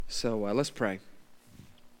So let's pray.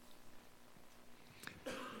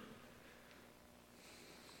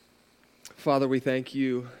 Father, we thank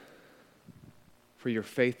you for your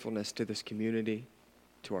faithfulness to this community,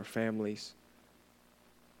 to our families.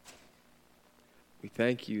 We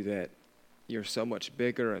thank you that you're so much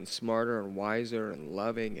bigger and smarter and wiser and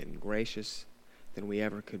loving and gracious than we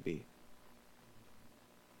ever could be.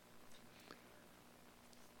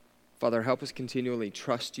 Father, help us continually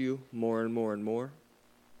trust you more and more and more.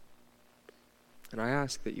 And I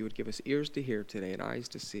ask that you would give us ears to hear today and eyes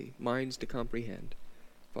to see, minds to comprehend.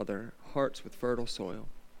 Father, hearts with fertile soil,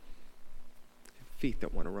 and feet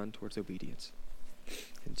that want to run towards obedience.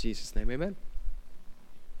 In Jesus' name, amen.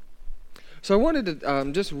 So I wanted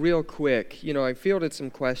to, just real quick, I fielded some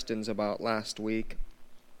questions about last week.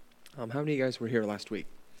 How many of you guys were here last week?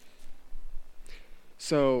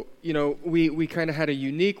 So, we kind of had a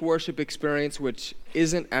unique worship experience which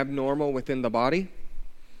isn't abnormal within the body.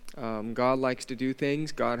 God likes to do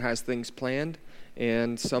things. God has things planned.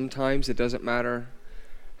 And sometimes it doesn't matter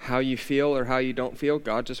how you feel or how you don't feel.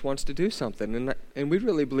 God just wants to do something. And we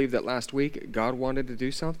really believe that last week God wanted to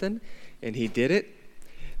do something, and he did it.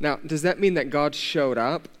 Now, does that mean that God showed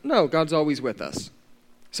up? No, God's always with us.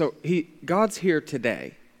 So God's here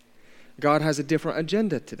today. God has a different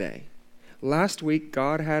agenda today. Last week,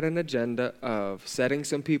 God had an agenda of setting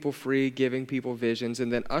some people free, giving people visions,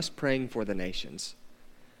 and then us praying for the nations.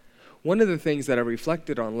 One of the things that I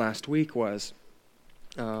reflected on last week was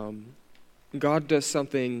God does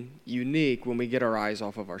something unique when we get our eyes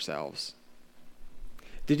off of ourselves.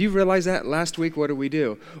 Did you realize that? Last week, what did we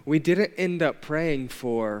do? We didn't end up praying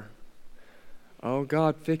for, oh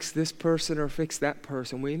God, fix this person or fix that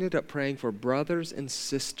person. We ended up praying for brothers and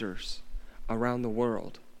sisters around the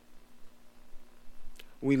world.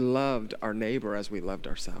 We loved our neighbor as we loved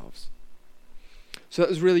ourselves. So that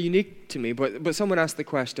was really unique to me. But someone asked the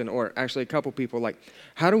question, or actually a couple people, like,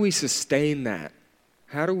 how do we sustain that?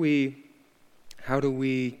 How do we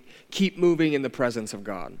keep moving in the presence of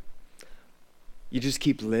God? You just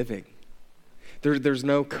keep living. There's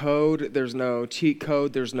no code, there's no cheat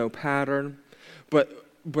code, there's no pattern. But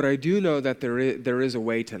I do know that there is a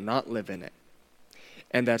way to not live in it.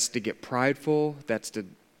 And that's to get prideful, that's to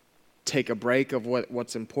take a break of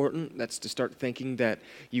what's important. That's to start thinking that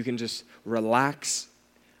you can just relax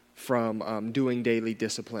from doing daily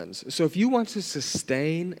disciplines. So if you want to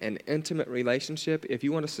sustain an intimate relationship, if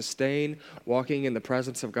you want to sustain walking in the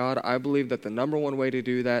presence of God, I believe that the number one way to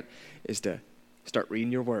do that is to start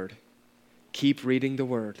reading your word. Keep reading the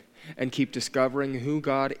word and keep discovering who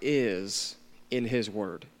God is in his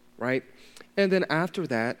word, right? And then after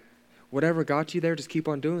that, whatever got you there, just keep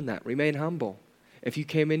on doing that. Remain humble. If you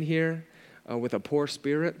came in here with a poor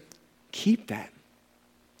spirit, keep that.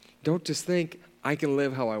 Don't just think, I can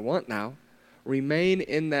live how I want now. Remain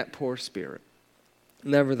in that poor spirit.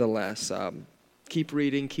 Nevertheless, keep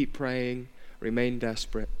reading, keep praying, remain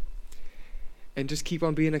desperate, and just keep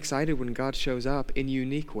on being excited when God shows up in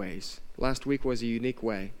unique ways. Last week was a unique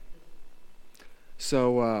way.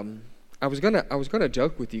 So I was gonna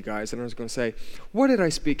joke with you guys, and I was gonna say, what did I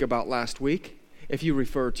speak about last week? If you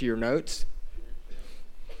refer to your notes.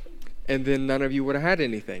 And then none of you would have had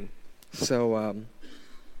anything. So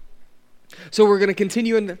we're going to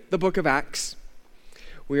continue in the book of Acts.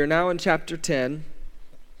 We are now in chapter 10.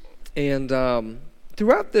 And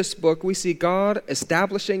throughout this book, we see God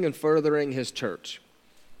establishing and furthering his church.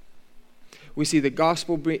 We see the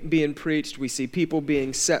gospel being preached. We see people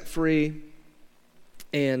being set free.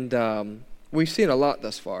 And we've seen a lot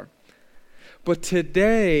thus far. But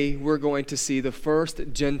today, we're going to see the first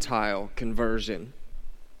Gentile conversion.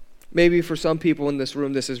 Maybe for some people in this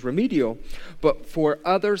room, this is remedial, but for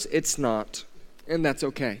others, it's not, and that's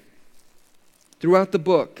okay. Throughout the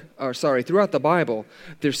Bible,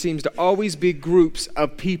 there seems to always be groups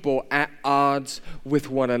of people at odds with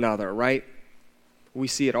one another, right? We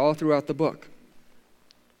see it all throughout the book.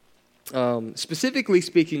 Specifically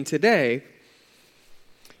speaking today,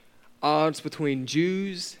 odds between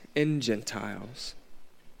Jews and Gentiles.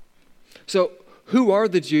 So, who are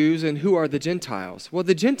the Jews and who are the Gentiles? Well,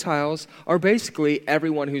 the Gentiles are basically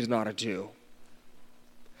everyone who's not a Jew.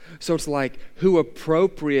 So it's like who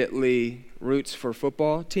appropriately roots for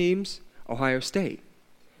football teams? Ohio State.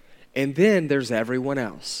 And then there's everyone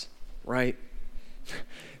else, right?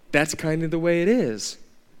 That's kind of the way it is.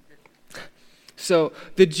 So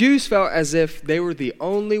the Jews felt as if they were the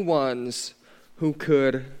only ones who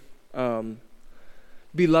could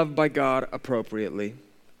be loved by God appropriately.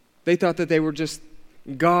 They thought that they were just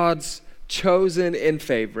God's chosen and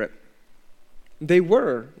favorite. They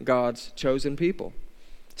were God's chosen people,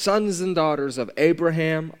 sons and daughters of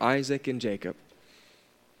Abraham, Isaac, and Jacob.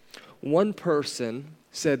 One person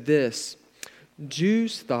said this: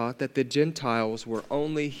 Jews thought that the Gentiles were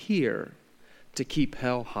only here to keep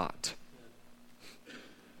hell hot.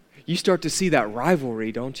 You start to see that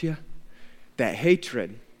rivalry, don't you? That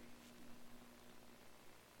hatred.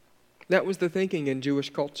 That was the thinking in Jewish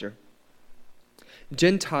culture.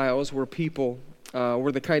 Gentiles were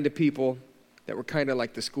were the kind of people that were kind of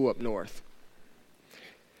like the school up north.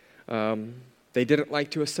 They didn't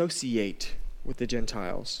like to associate with the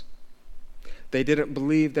Gentiles. They didn't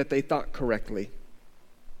believe that they thought correctly.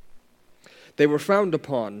 They were frowned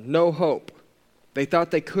upon, no hope. They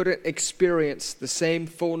thought they couldn't experience the same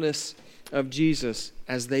fullness of Jesus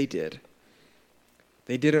as they did.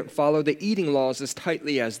 They didn't follow the eating laws as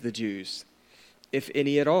tightly as the Jews, if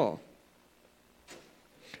any at all.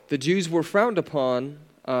 The Jews were frowned upon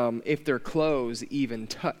if their clothes even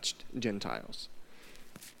touched Gentiles.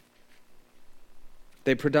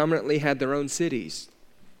 They predominantly had their own cities.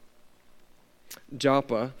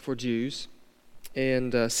 Joppa for Jews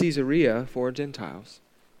and Caesarea for Gentiles.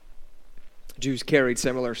 Jews carried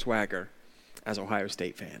similar swagger as Ohio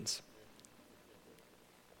State fans.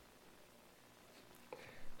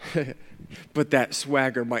 But that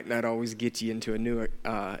swagger might not always get you into a new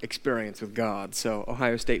experience with God. So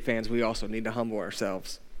Ohio State fans, we also need to humble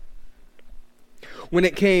ourselves. When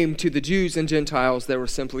it came to the Jews and Gentiles, there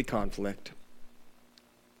was simply conflict.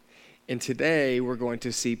 And today we're going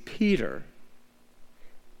to see Peter,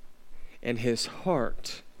 and his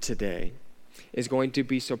heart today is going to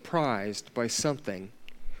be surprised by something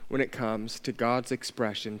when it comes to God's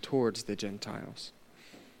expression towards the Gentiles.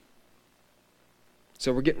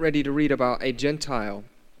 So we're getting ready to read about a Gentile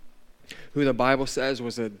who the Bible says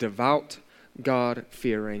was a devout,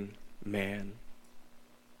 God-fearing man.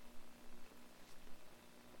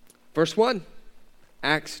 Verse 1,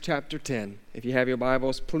 Acts chapter 10. If you have your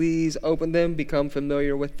Bibles, please open them, become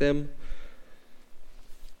familiar with them.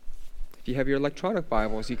 If you have your electronic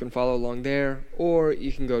Bibles, you can follow along there, or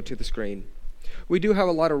you can go to the screen. We do have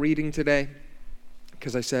a lot of reading today,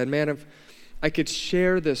 because I said, man, if I could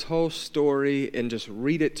share this whole story and just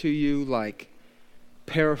read it to you, like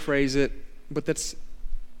paraphrase it, but that's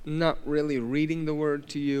not really reading the word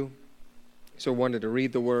to you. So I wanted to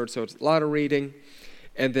read the word, so it's a lot of reading,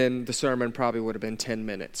 and then the sermon probably would have been 10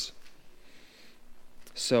 minutes.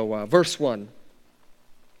 So verse 1.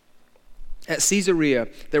 At Caesarea,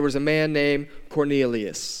 there was a man named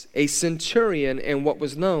Cornelius, a centurion in what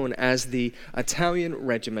was known as the Italian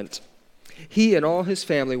regiment. He and all his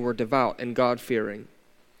family were devout and God-fearing.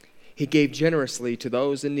 He gave generously to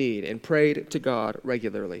those in need and prayed to God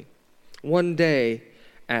regularly. One day,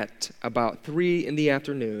 at about 3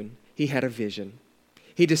 p.m, he had a vision.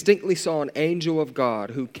 He distinctly saw an angel of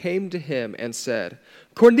God who came to him and said,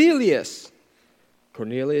 "Cornelius!"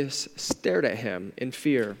 Cornelius stared at him in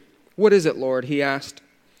fear. "What is it, Lord?" he asked.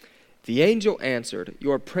 The angel answered,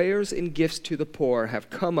 "Your prayers and gifts to the poor have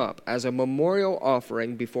come up as a memorial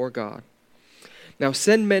offering before God. Now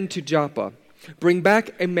send men to Joppa. Bring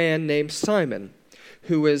back a man named Simon,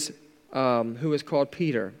 who is called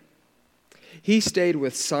Peter. He stayed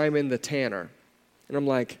with Simon the tanner." And I'm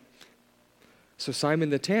like, so Simon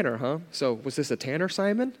the tanner, huh? So was this a tanner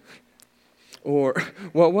Simon? Or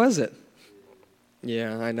what was it?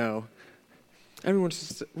 Yeah, I know. Everyone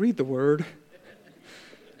just read the word.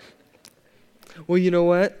 Well, you know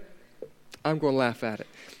what? I'm going to laugh at it.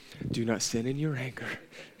 Do not sin in your anger.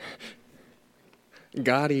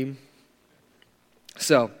 Got him.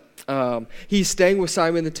 So, he's staying with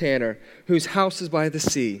Simon the tanner, whose house is by the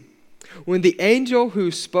sea. When the angel who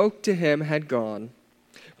spoke to him had gone,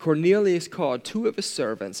 Cornelius called 2 of his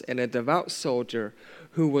servants and a devout soldier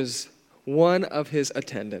who was one of his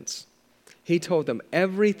attendants. He told them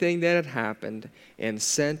everything that had happened and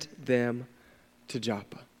sent them to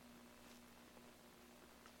Joppa.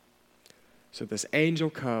 So this angel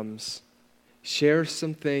comes, shares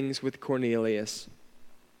some things with Cornelius,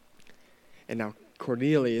 and now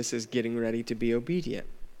Cornelius is getting ready to be obedient.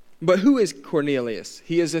 But who is Cornelius?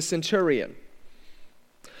 He is a centurion.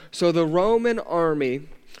 So the Roman army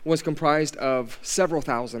was comprised of several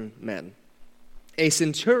thousand men. A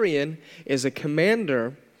centurion is a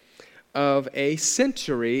commander of a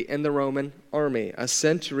century in the Roman army. A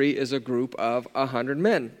century is a group of 100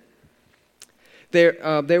 men. They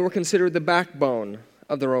were considered the backbone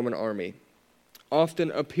of the Roman army,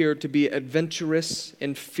 often appeared to be adventurous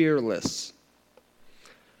and fearless.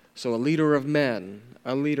 So a leader of men,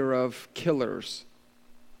 a leader of killers,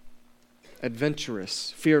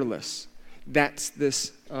 adventurous, fearless. That's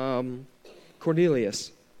this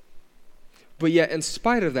Cornelius. But yet, in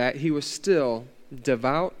spite of that, he was still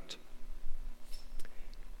devout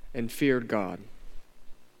and feared God.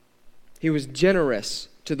 He was generous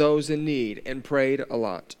to those in need and prayed a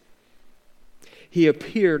lot. He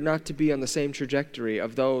appeared not to be on the same trajectory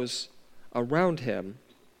of those around him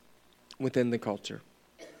within the culture.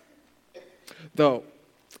 Though,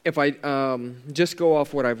 if I just go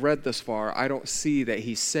off what I've read thus far, I don't see that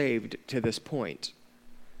he's saved to this point.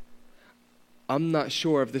 I'm not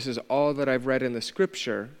sure if this is all that I've read in the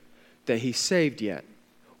scripture that he's saved yet.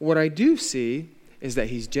 What I do see is that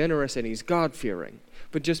he's generous and he's God-fearing.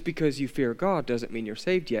 But just because you fear God doesn't mean you're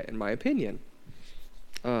saved yet, in my opinion.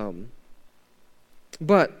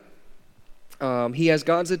 But he has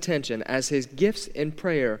God's attention as his gifts in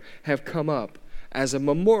prayer have come up as a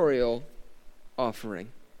memorial offering.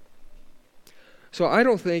 So I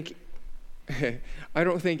don't think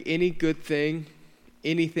any good thing,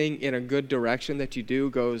 anything in a good direction that you do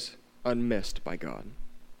goes unmissed by God.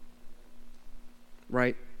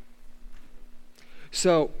 Right?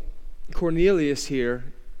 So Cornelius here,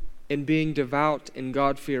 in being devout and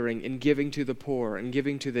God-fearing, in giving to the poor and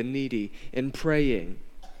giving to the needy, in praying,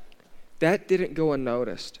 that didn't go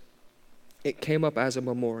unnoticed. It came up as a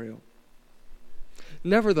memorial.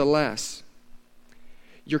 Nevertheless,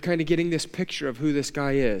 you're kind of getting this picture of who this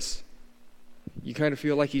guy is. You kind of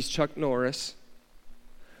feel like he's Chuck Norris,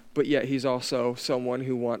 but yet he's also someone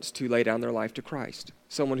who wants to lay down their life to Christ.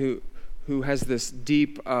 Someone who has this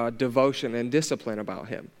deep devotion and discipline about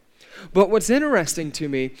him. But what's interesting to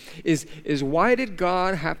me is why did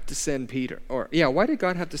God have to send Peter? Why did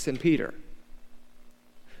God have to send Peter?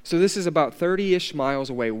 So this is about 30-ish miles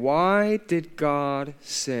away. Why did God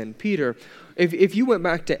send Peter? If you went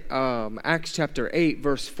back to Acts chapter 8,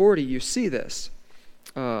 verse 40, you see this.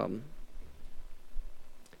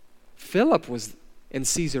 Philip was in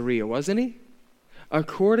Caesarea, wasn't he?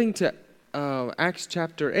 According to Acts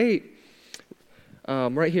chapter 8,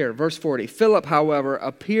 right here, verse 40. Philip, however,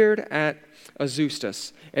 appeared at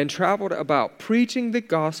Azotus and traveled about, preaching the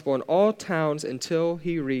gospel in all towns until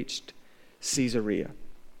he reached Caesarea.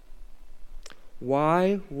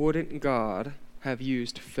 Why wouldn't God have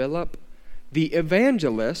used Philip, the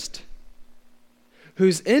evangelist,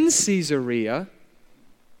 who's in Caesarea,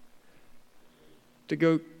 to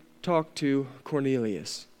go talk to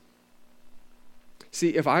Cornelius?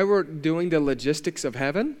 See, if I were doing the logistics of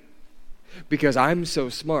heaven, because I'm so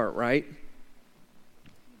smart, right?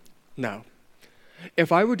 No.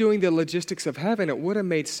 If I were doing the logistics of heaven, it would have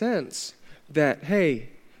made sense that, hey,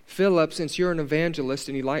 Philip, since you're an evangelist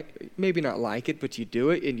and you maybe not like it, but you do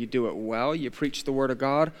it and you do it well, you preach the word of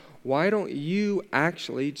God, why don't you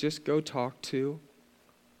actually just go talk to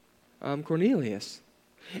Cornelius?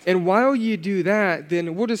 And while you do that,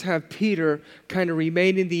 then we'll just have Peter kind of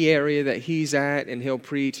remain in the area that he's at, and he'll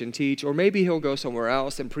preach and teach, or maybe he'll go somewhere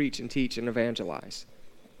else and preach and teach and evangelize.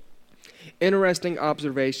 Interesting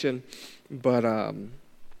observation, but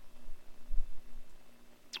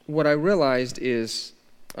what I realized is,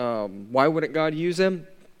 why wouldn't God use him?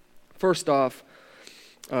 First off,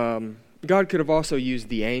 God could have also used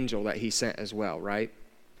the angel that he sent as well, right?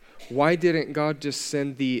 Why didn't God just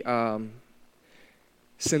send the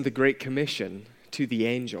Great Commission to the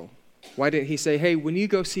angel? Why didn't he say, hey, when you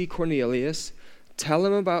go see Cornelius, tell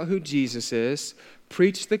him about who Jesus is,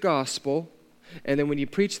 preach the gospel, and then when you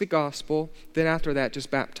preach the gospel, then after that, just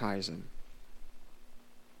baptize him.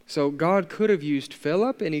 So God could have used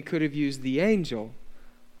Philip and he could have used the angel,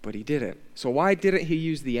 but he didn't. So why didn't he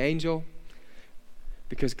use the angel?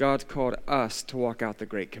 Because God's called us to walk out the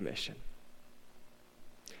Great Commission.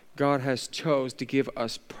 God has chose to give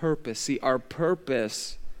us purpose. See, our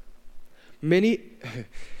purpose, many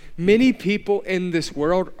people in this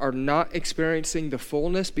world are not experiencing the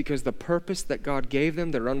fullness because the purpose that God gave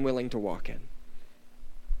them, they're unwilling to walk in.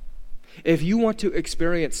 If you want to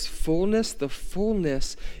experience fullness, the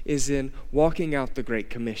fullness is in walking out the Great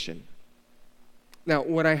Commission. Now,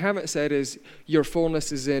 what I haven't said is your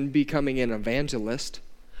fullness is in becoming an evangelist.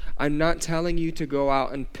 I'm not telling you to go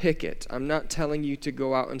out and picket. I'm not telling you to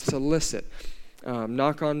go out and solicit,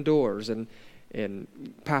 knock on doors and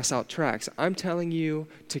pass out tracts. I'm telling you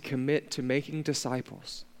to commit to making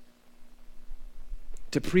disciples,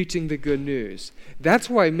 to preaching the good news. That's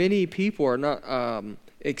why many people are not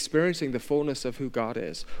experiencing the fullness of who God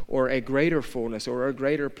is, or a greater fullness, or a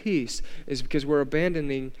greater peace, is because we're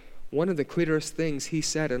abandoning one of the clearest things he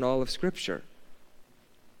said in all of Scripture.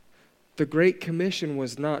 The Great Commission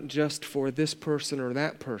was not just for this person or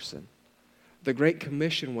that person. The Great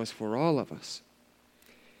Commission was for all of us.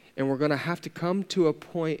 And we're going to have to come to a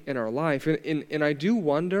point in our life. And I do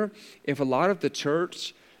wonder if a lot of the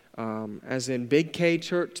church, as in Big K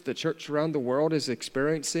Church, the church around the world is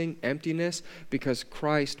experiencing emptiness because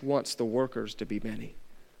Christ wants the workers to be many.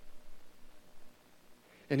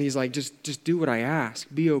 And he's like, just do what I ask.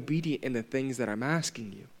 Be obedient in the things that I'm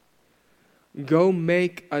asking you. Go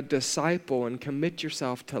make a disciple and commit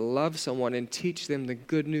yourself to love someone and teach them the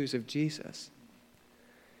good news of Jesus.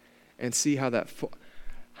 And see how that,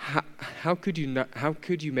 how could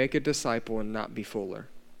you make a disciple and not be fuller?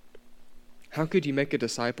 How could you make a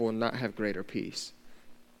disciple and not have greater peace?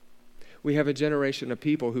 We have a generation of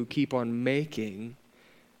people who keep on making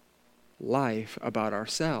life about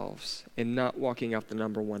ourselves and not walking out the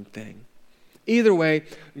number one thing. Either way,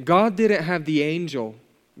 God didn't have the angel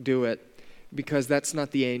do it because that's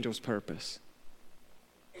not the angel's purpose.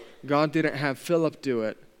 God didn't have Philip do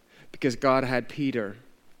it because God had Peter,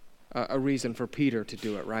 a reason for Peter to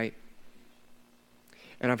do it, right?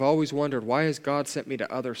 And I've always wondered, why has God sent me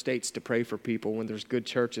to other states to pray for people when there's good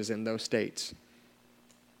churches in those states?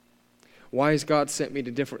 Why has God sent me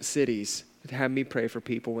to different cities to have me pray for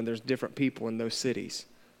people when there's different people in those cities?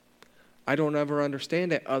 I don't ever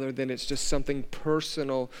understand it other than it's just something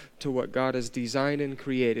personal to what God has designed and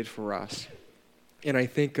created for us. And I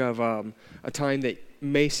think of a time that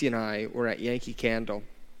Macy and I were at Yankee Candle.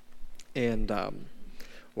 And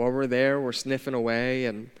while we're there, we're sniffing away.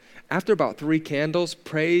 And after about 3 candles,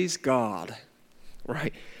 praise God,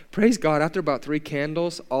 right? Praise God, after about 3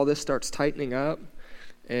 candles, all this starts tightening up.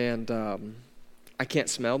 And I can't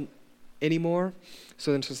smell anymore.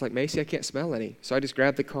 So then it's just like, Macy, I can't smell any. So I just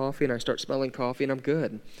grab the coffee and I start smelling coffee and I'm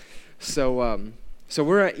good. So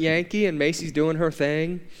we're at Yankee and Macy's doing her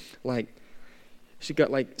thing. Like, she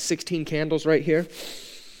got like 16 candles right here.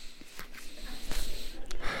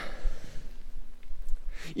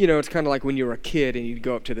 You know, it's kind of like when you were a kid and you'd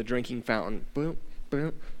go up to the drinking fountain. Boom,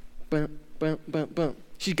 boom, boom, boom, boom, boom.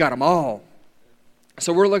 She's got them all.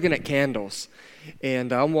 So we're looking at candles.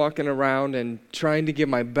 And I'm walking around and trying to give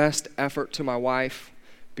my best effort to my wife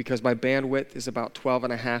because my bandwidth is about 12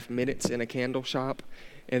 and a half minutes in a candle shop.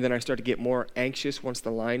 And then I start to get more anxious once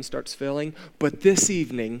the line starts filling. But this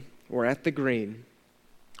evening, we're at the Green.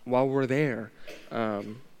 While we're there,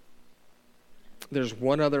 there's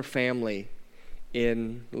one other family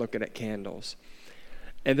in looking at candles.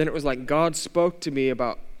 And then it was like God spoke to me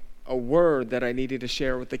about a word that I needed to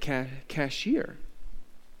share with the cashier.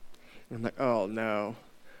 And I'm like, oh no,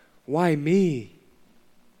 why me?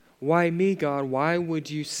 Why me, God? Why would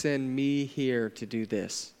you send me here to do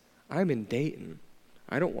this? I'm in Dayton.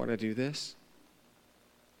 I don't want to do this.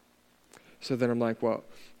 So then I'm like, well,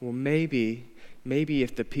 maybe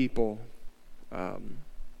if the people,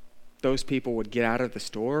 those people would get out of the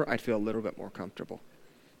store, I'd feel a little bit more comfortable.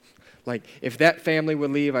 Like, if that family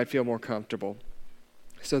would leave, I'd feel more comfortable.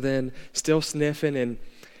 So then, still sniffing, and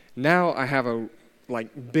now I have a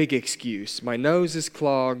big excuse. My nose is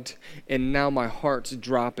clogged, and now my heart's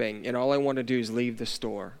dropping, and all I want to do is leave the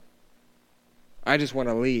store. I just want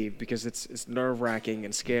to leave because it's nerve-wracking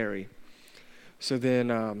and scary. So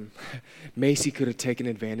then Macy could have taken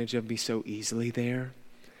advantage of me so easily there.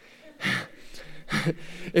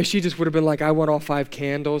 If she just would have been like, I want all 5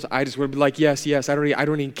 candles, I just would have been like, yes, I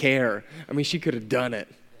don't even care. I mean, she could have done it.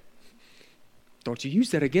 Don't you use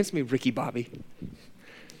that against me, Ricky Bobby.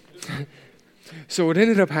 So what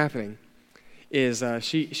ended up happening is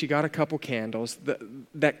she got a couple candles.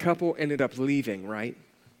 That couple ended up leaving, right?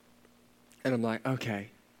 And I'm like, okay.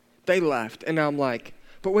 They left. And now I'm like,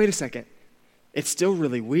 but wait a second. It's still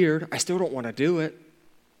really weird. I still don't want to do it.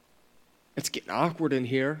 It's getting awkward in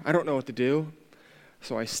here. I don't know what to do.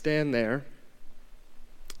 So I stand there,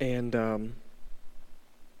 and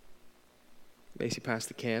Macy passed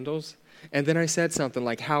the candles. And then I said something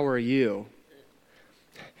like, how are you?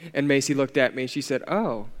 And Macy looked at me and she said,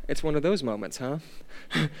 oh, it's one of those moments, huh?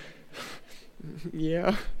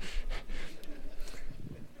 Yeah.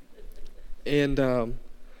 And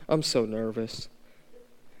I'm so nervous.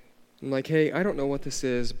 I'm like, hey, I don't know what this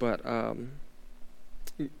is, but I'm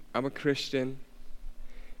a Christian.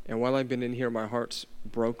 And while I've been in here, my heart's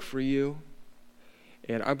broke for you.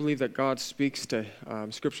 And I believe that God speaks to,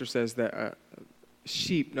 Scripture says that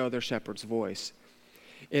sheep know their shepherd's voice.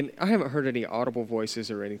 And I haven't heard any audible voices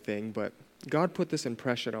or anything, but God put this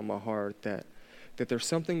impression on my heart that there's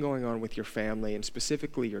something going on with your family, and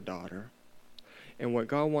specifically your daughter. And what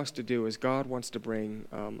God wants to do is God wants to bring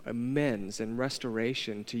amends and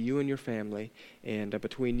restoration to you and your family and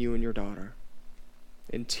between you and your daughter.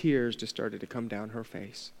 And tears just started to come down her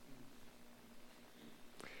face.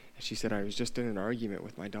 And she said, I was just in an argument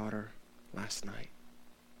with my daughter last night.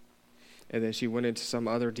 And then she went into some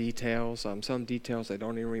other details, some details I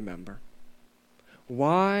don't even remember.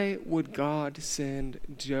 Why would God send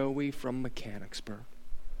Joey from Mechanicsburg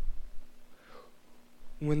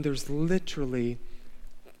when there's literally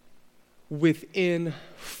Within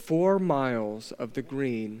 4 miles of the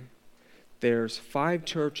green, there's 5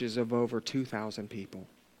 churches of over 2,000 people.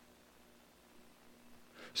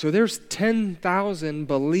 So there's 10,000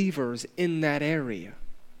 believers in that area.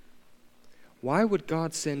 Why would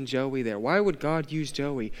God send Joey there? Why would God use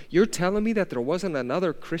Joey? You're telling me that there wasn't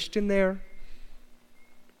another Christian there?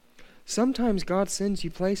 Sometimes God sends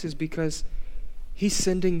you places because He's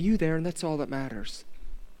sending you there, and that's all that matters.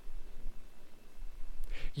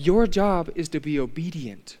 Your job is to be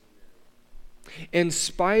obedient in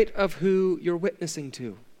spite of who you're witnessing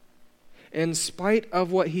to, in spite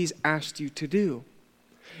of what He's asked you to do.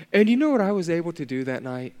 And you know what I was able to do that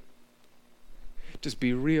night? Just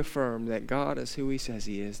be reaffirmed that God is who He says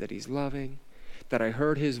He is, that He's loving, that I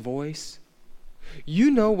heard His voice. You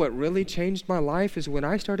know what really changed my life is when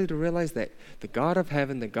I started to realize that the God of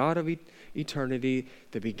heaven, the God of eternity,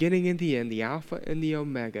 the beginning and the end, the Alpha and the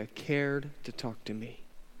Omega, cared to talk to me.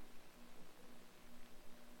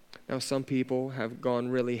 Now, some people have gone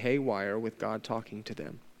really haywire with God talking to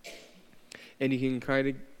them. And you can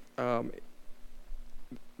kind of,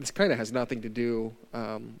 this kind of has nothing to do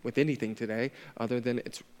with anything today other than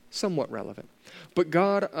it's somewhat relevant. But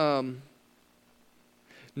God,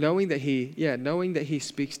 knowing that He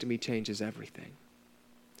speaks to me changes everything.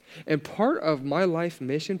 And part of my life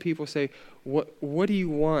mission, people say, what do you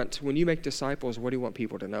want when you make disciples? What do you want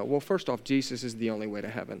people to know? Well, first off, Jesus is the only way to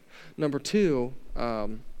heaven. Number 2,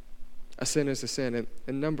 a sin is a sin.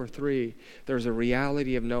 And number 3, there's a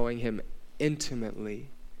reality of knowing Him intimately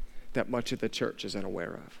that much of the church is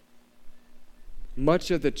unaware of.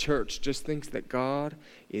 Much of the church just thinks that God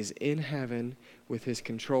is in heaven with His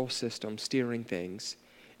control system steering things,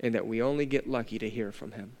 and that we only get lucky to hear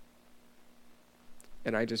from Him.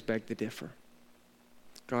 And I just beg to differ.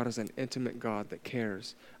 God is an intimate God that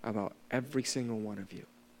cares about every single one of you.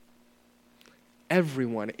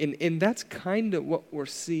 Everyone. And that's kind of what we're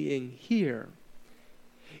seeing here,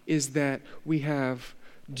 is that we have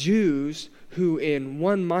Jews who in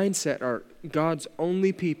one mindset are God's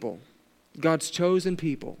only people, God's chosen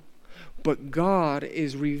people. But God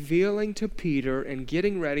is revealing to Peter and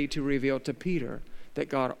getting ready to reveal to Peter that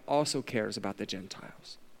God also cares about the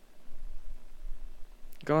Gentiles.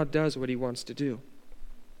 God does what He wants to do.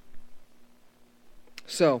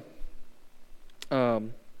 So,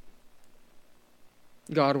 God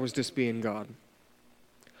was just being God.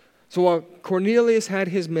 So while Cornelius had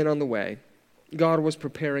his men on the way, God was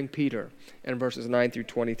preparing Peter in verses 9 through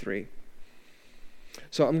 23.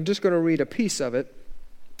 So I'm just going to read a piece of it,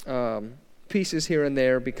 pieces here and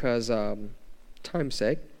there because time's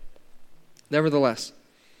sake. Nevertheless,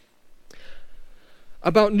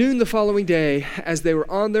 about noon the following day, as they were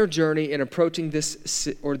on their journey and approaching the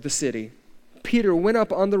city, Peter went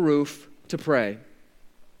up on the roof to pray.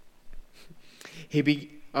 He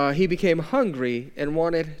became hungry and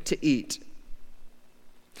wanted to eat.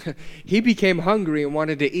 He became hungry and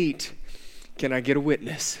wanted to eat. Can I get a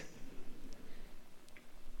witness?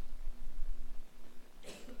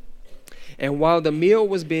 And while the meal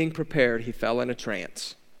was being prepared, he fell in a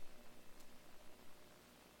trance.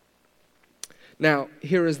 Now,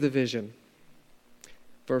 here is the vision.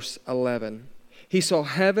 Verse 11. He saw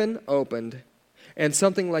heaven opened and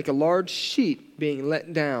something like a large sheet being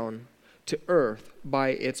let down to earth by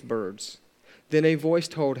its birds. Then a voice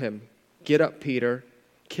told him, "Get up, Peter,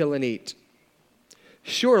 kill and eat."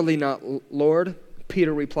 "Surely not, Lord,"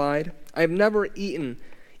 Peter replied. "I have never eaten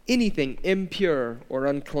anything impure or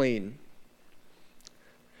unclean."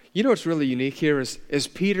 You know what's really unique here is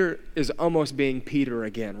Peter is almost being Peter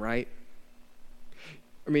again, right?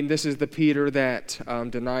 I mean, this is the Peter that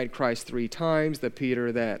denied Christ 3 times, the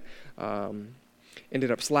Peter that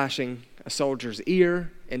ended up slashing a soldier's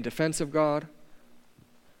ear in defense of God.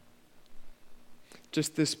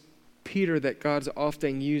 Just this Peter that God's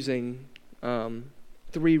often using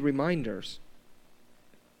 3 reminders.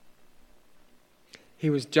 He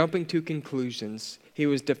was jumping to conclusions. He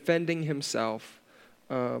was defending himself.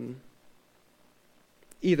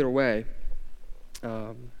 Either way,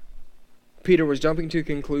 Peter was jumping to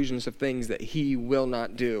conclusions of things that he will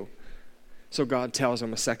not do. So God tells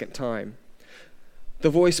him a second time. The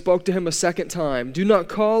voice spoke to him a second time. "Do not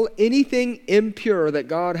call anything impure that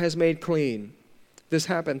God has made clean." This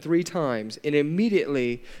happened 3 times, and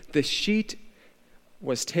immediately the sheet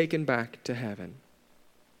was taken back to heaven.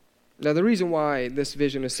 Now, the reason why this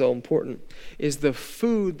vision is so important is the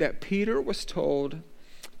food that Peter was told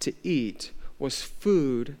to eat was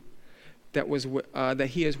food that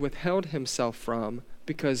he has withheld himself from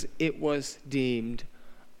because it was deemed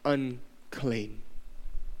unclean.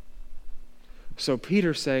 So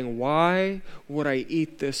Peter's saying, why would I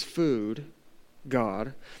eat this food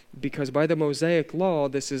God, because by the Mosaic law,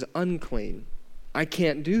 this is unclean. I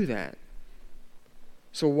can't do that.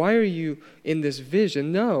 So why are you in this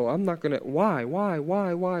vision? No, I'm not going to. Why?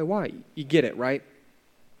 You get it, right?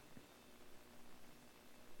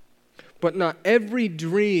 But not every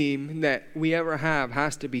dream that we ever have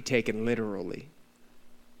has to be taken literally.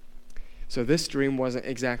 So this dream wasn't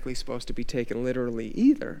exactly supposed to be taken literally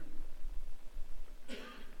either.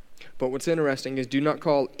 But what's interesting is, do not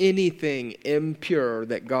call anything impure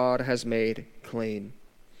that God has made clean.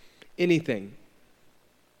 Anything.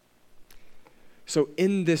 So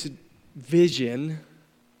in this vision,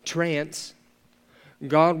 trance,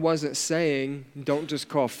 God wasn't saying, don't just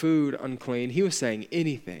call food unclean. He was saying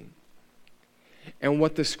anything. And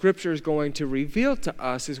what the scripture is going to reveal to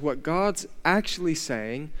us is what God's actually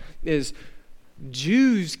saying is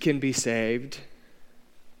Jews can be saved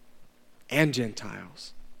and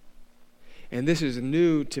Gentiles. And this is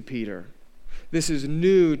new to Peter. This is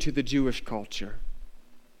new to the Jewish culture.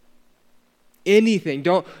 Anything.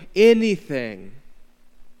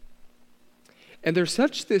 And there's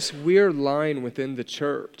such this weird line within the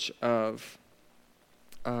church of,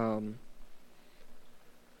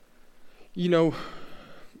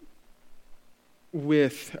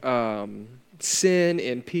 with sin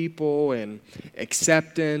in people and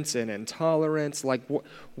acceptance and intolerance. Like,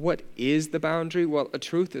 what is the boundary? Well, a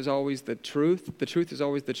truth is always the truth. The truth is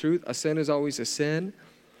always the truth. A sin is always a sin.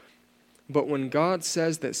 But when God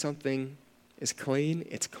says that something is clean,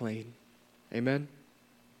 it's clean. Amen?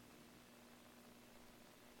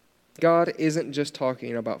 God isn't just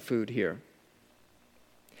talking about food here.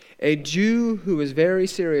 A Jew who is very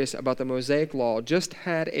serious about the Mosaic law just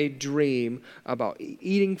had a dream about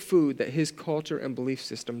eating food that his culture and belief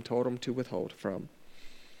system told him to withhold from.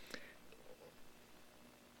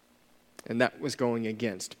 And that was going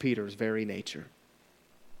against Peter's very nature.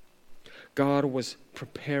 God was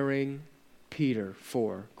preparing Peter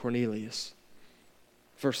for Cornelius.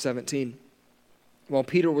 Verse 17. While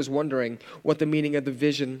Peter was wondering what the meaning of the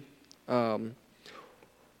vision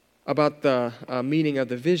about the meaning of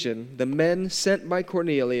the vision, the men sent by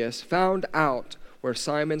Cornelius found out where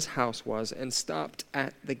Simon's house was and stopped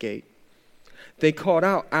at the gate. They called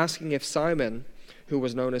out, asking if Simon, who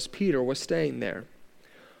was known as Peter, was staying there.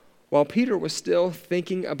 While Peter was still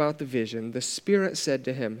thinking about the vision, the Spirit said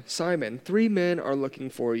to him, "Simon, 3 men are looking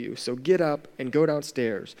for you, so get up and go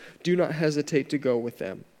downstairs. Do not hesitate to go with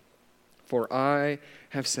them, for I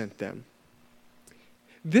have sent them."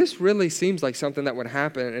 This really seems like something that would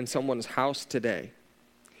happen in someone's house today.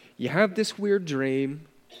 You have this weird dream.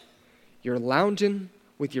 You're lounging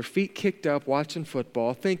with your feet kicked up, watching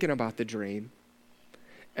football, thinking about the dream.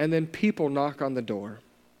 And then people knock on the door.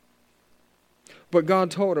 But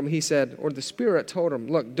God told him, he said, or the Spirit told him,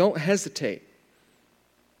 look, don't hesitate.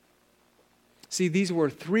 See, these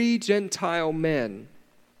were 3 Gentile men,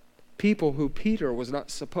 people who Peter was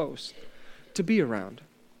not supposed to be around.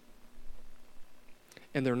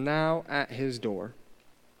 And they're now at his door.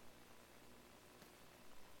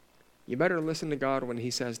 You better listen to God when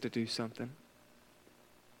he says to do something.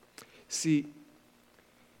 See,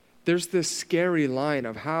 there's this scary line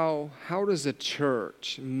of how does a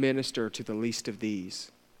church minister to the least of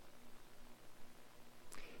these?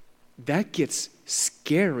 That gets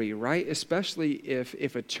scary, right? Especially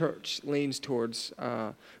if a church leans towards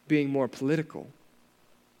being more political.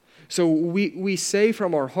 So we say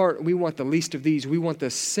from our heart, we want the least of these. We want the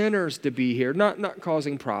sinners to be here, not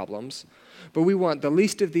causing problems, but we want the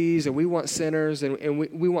least of these, and we want sinners, and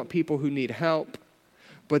we want people who need help.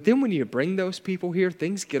 But then when you bring those people here,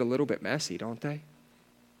 things get a little bit messy, don't they?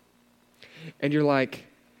 And you're like,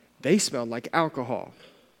 they smell like alcohol,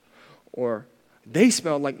 or they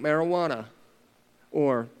smell like marijuana,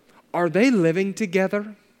 or are they living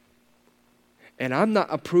together? And I'm not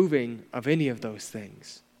approving of any of those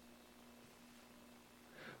things.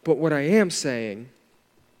 But what I am saying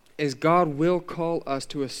is God will call us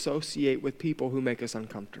to associate with people who make us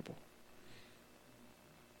uncomfortable.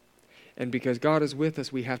 And because God is with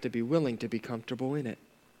us, we have to be willing to be comfortable in it.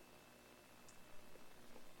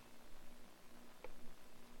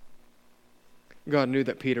 God knew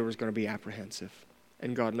that Peter was going to be apprehensive,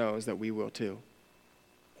 and God knows that we will too.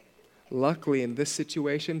 Luckily, in this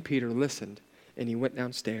situation, Peter listened, and he went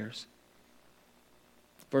downstairs.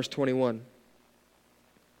 Verse 21.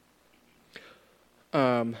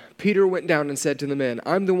 Peter went down and said to the men,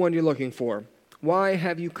 "I'm the one you're looking for. Why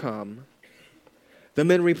have you come?" The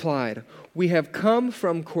men replied, "We have come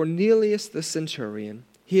from Cornelius the centurion.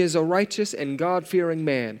 He is a righteous and God-fearing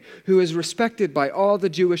man who is respected by all the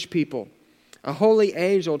Jewish people. A holy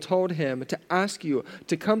angel told him to ask you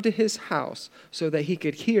to come to his house so that he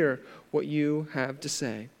could hear what you have to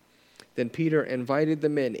say." Then Peter invited the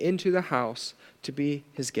men into the house to be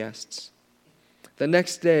his guests. The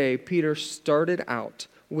next day, Peter started out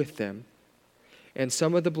with them, and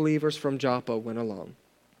some of the believers from Joppa went along.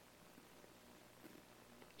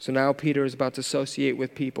 So now Peter is about to associate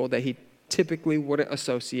with people that he typically wouldn't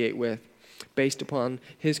associate with based upon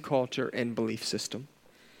his culture and belief system.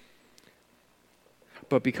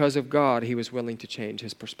 But because of God, he was willing to change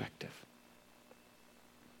his perspective.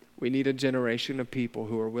 We need a generation of people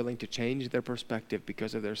who are willing to change their perspective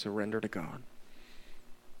because of their surrender to God.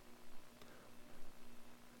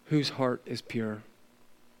 Whose heart is pure?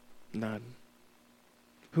 None.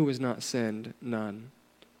 Who has not sinned? None.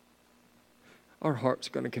 Our heart's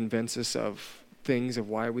going to convince us of things of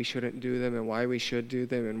why we shouldn't do them and why we should do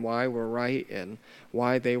them and why we're right and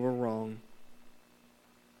why they were wrong.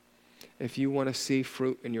 If you want to see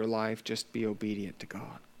fruit in your life, just be obedient to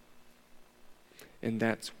God. And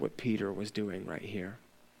that's what Peter was doing right here.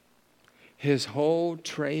 His whole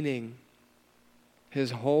training,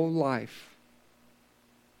 his whole life,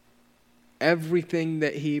 everything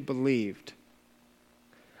that he believed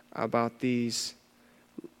about these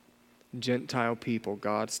Gentile people,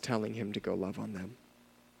 God's telling him to go love on them.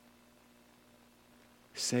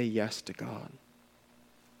 Say yes to God.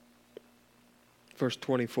 Verse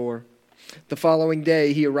 24. The following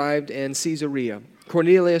day he arrived in Caesarea.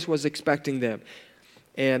 Cornelius was expecting them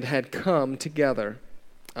and had come together,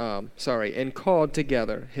 and called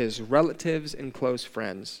together his relatives and close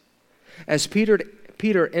friends. As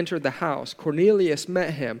Peter entered the house, Cornelius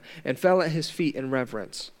met him and fell at his feet in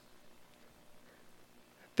reverence.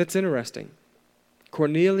 That's interesting.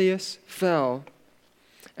 Cornelius fell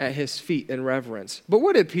at his feet in reverence. But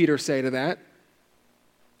what did Peter say to that?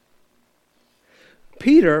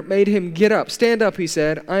 Peter made him get up. "Stand up," he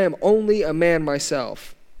said. "I am only a man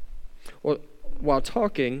myself." Well, while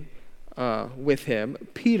talking with him,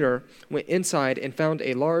 Peter went inside and found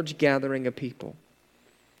a large gathering of people.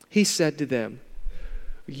 He said to them,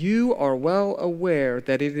 "You are well aware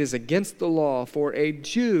that it is against the law for a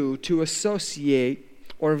Jew to associate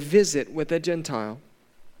or visit with a Gentile.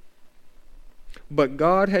 But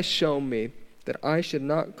God has shown me that I should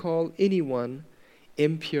not call anyone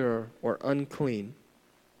impure or unclean.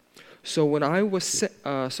 So when I was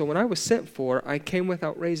sent for, I came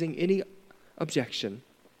without raising any objection.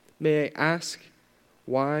 May I ask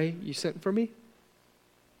why you sent for me?"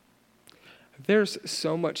 There's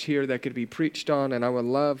so much here that could be preached on, and I would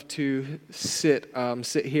love to sit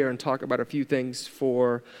here and talk about a few things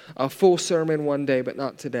for a full sermon one day, but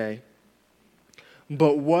not today.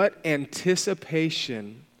 But what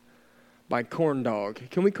anticipation by Corn Dog.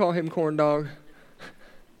 Can we call him Corn Dog?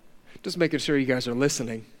 Just making sure you guys are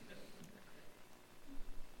listening.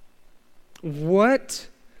 What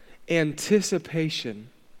anticipation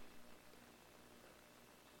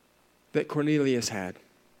that Cornelius had.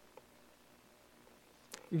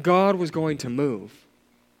 God was going to move.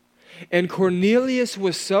 And Cornelius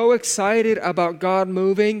was so excited about God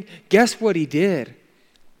moving, guess what he did?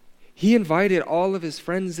 He invited all of his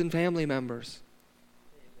friends and family members.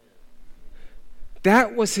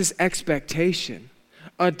 That was his expectation.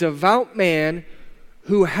 A devout man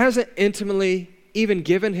who hasn't intimately even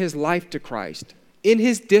given his life to Christ. In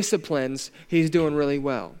his disciplines, he's doing really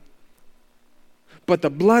well. But the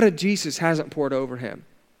blood of Jesus hasn't poured over him.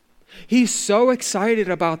 He's so excited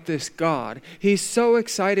about this God. He's so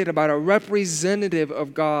excited about a representative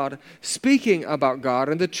of God speaking about God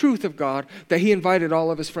and the truth of God that he invited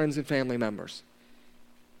all of his friends and family members.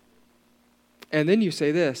 And then you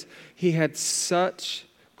say this, he had such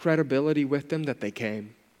credibility with them that they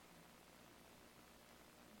came.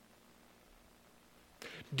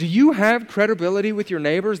 Do you have credibility with your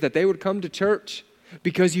neighbors that they would come to church?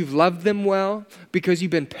 Because you've loved them well, because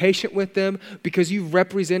you've been patient with them, because you've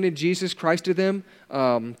represented Jesus Christ to them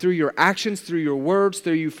through your actions, through your words,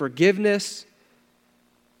 through your forgiveness.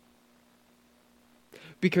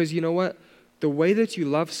 Because you know what? The way that you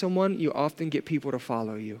love someone, you often get people to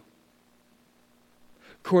follow you.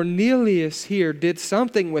 Cornelius here did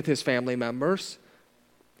something with his family members.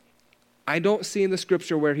 I don't see in the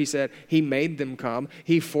scripture where he said he made them come.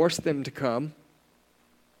 He forced them to come.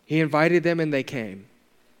 He invited them and they came.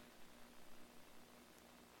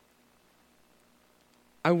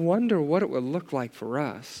 I wonder what it would look like for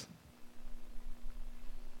us.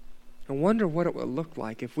 I wonder what it would look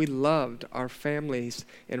like if we loved our families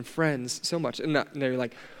and friends so much. And they're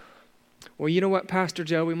like, well, you know what, Pastor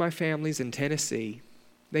Joey, my family's in Tennessee.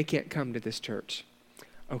 They can't come to this church.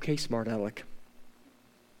 Okay, smart aleck.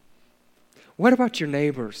 What about your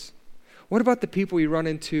neighbors? What about the people you run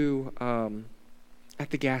into at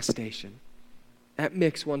the gas station? at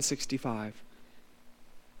Mix 165?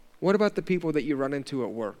 What about the people that you run into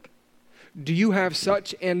at work? Do you have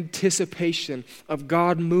such anticipation of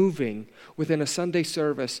God moving within a Sunday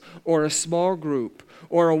service or a small group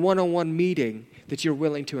or a one-on-one meeting that you're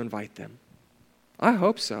willing to invite them? I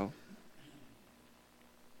hope so.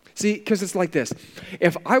 See, because it's like this.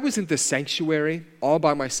 If I was in the sanctuary all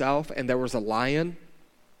by myself and there was a lion,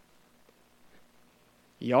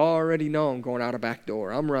 you already know I'm going out a back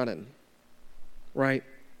door. I'm running, right?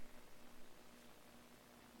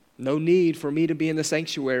 No need for me to be in the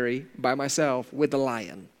sanctuary by myself with the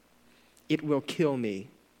lion. It will kill me.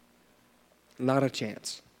 Not a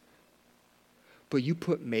chance. But you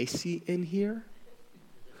put Macy in here,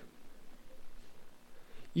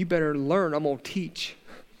 you better learn. I'm going to teach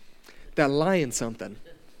that lion something.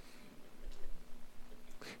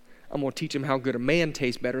 I'm going to teach him how good a man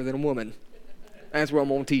tastes better than a woman. That's what I'm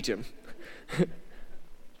going to teach him.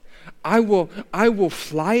 I will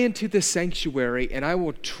fly into the sanctuary and I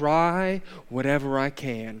will try whatever I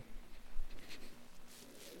can.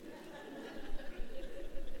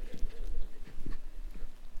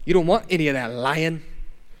 You don't want any of that, lion.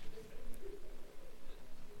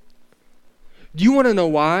 Do you want to know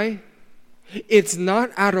why? It's not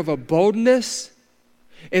out of a boldness.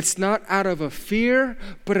 It's not out of a fear,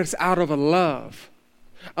 but it's out of a love.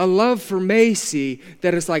 A love for Macy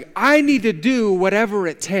that is like, I need to do whatever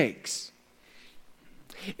it takes.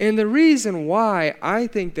 And the reason why I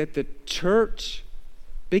think that the church,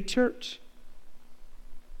 big church,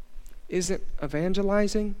 isn't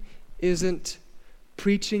evangelizing, isn't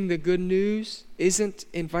preaching the good news, isn't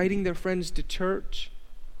inviting their friends to church,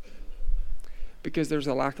 because there's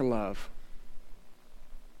a lack of love.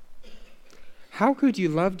 How could you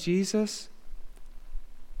love Jesus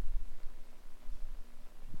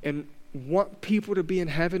and want people to be in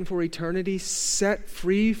heaven for eternity, set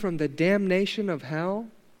free from the damnation of hell?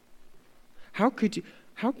 How could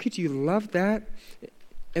you love that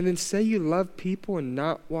and then say you love people and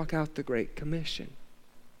not walk out the Great Commission?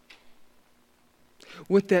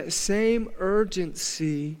 With that same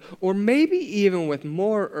urgency, or maybe even with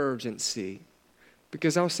more urgency,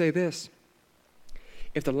 because I'll say this,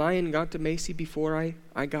 if the lion got to Macy before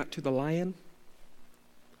I got to the lion,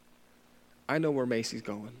 I know where Macy's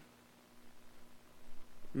going.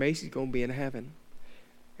 Macy's going to be in heaven,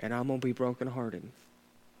 and I'm going to be brokenhearted.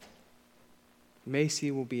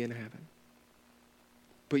 Macy will be in heaven.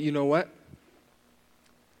 But you know what?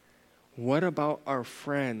 What about our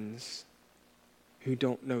friends who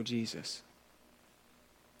don't know Jesus?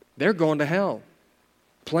 They're going to hell.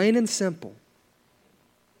 Plain and simple.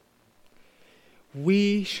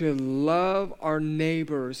 We should love our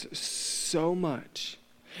neighbors so much.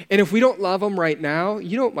 And if we don't love them right now,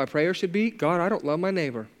 you know what my prayer should be? God, I don't love my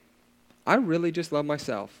neighbor. I really just love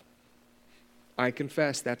myself. I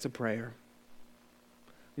confess that's a prayer.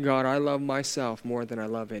 God, I love myself more than I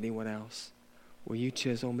love anyone else. Will you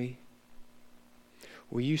chisel me?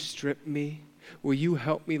 Will you strip me? Will you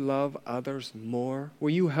help me love others more? Will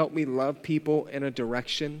you help me love people in a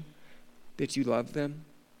direction that you love them?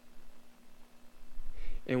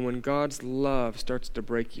 And when God's love starts to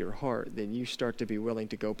break your heart, then you start to be willing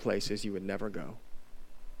to go places you would never go.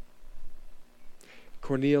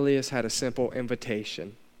 Cornelius had a simple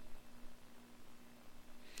invitation,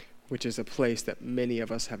 which is a place that many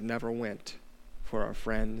of us have never went for our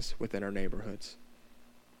friends within our neighborhoods.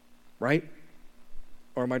 Right?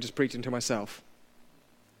 Or am I just preaching to myself?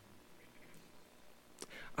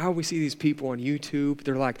 I always see these people on YouTube.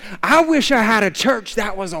 They're like, I wish I had a church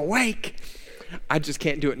that was awake. I just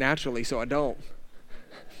can't do it naturally, so I don't.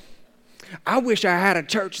 I wish I had a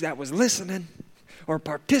church that was listening or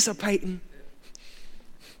participating.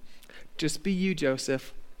 Just be you,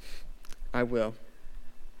 Joseph. I will.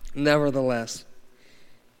 Nevertheless,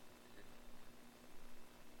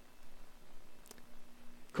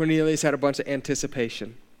 Cornelius had a bunch of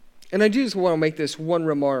anticipation. And I just want to make this one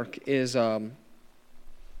remark is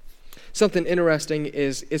something interesting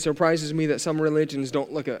is it surprises me that some religions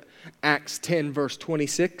don't look at Acts 10 verse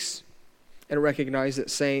 26 and recognize that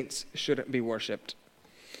saints shouldn't be worshipped.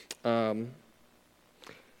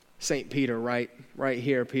 St. Peter, right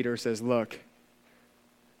here, Peter says, look,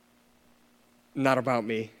 not about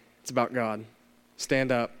me. It's about God.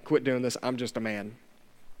 Stand up. Quit doing this. I'm just a man.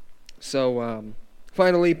 So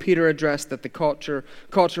finally, Peter addressed that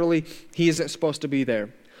culturally, he isn't supposed to be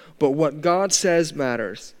there. But what God says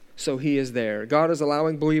matters. So he is there. God is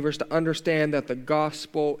allowing believers to understand that the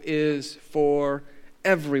gospel is for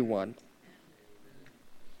everyone.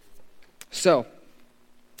 So,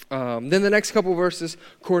 then the next couple verses,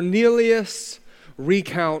 Cornelius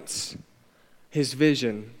recounts his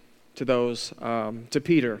vision to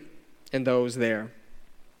Peter and those there.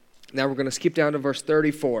 Now we're going to skip down to verse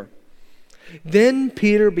 34. Then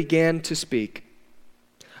Peter began to speak.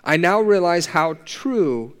 I now realize how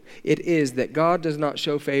true it is that God does not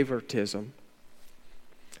show favoritism.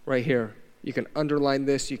 Right here. You can underline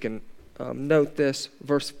this. You can note this.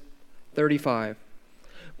 Verse 35.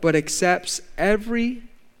 But accepts every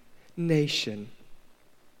nation,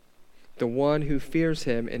 the one who fears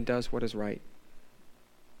him and does what is right.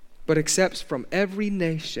 But accepts from every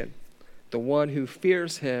nation, the one who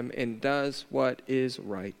fears him and does what is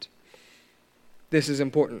right. This is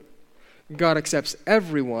important. God accepts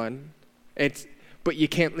everyone, but you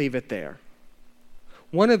can't leave it there.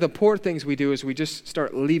 One of the poor things we do is we just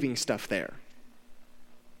start leaving stuff there.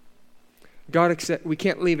 We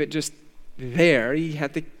can't leave it just there. You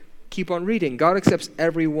have to keep on reading. God accepts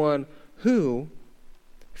everyone who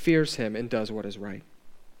fears him and does what is right.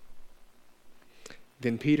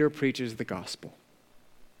 Then Peter preaches the gospel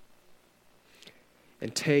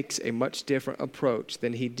and takes a much different approach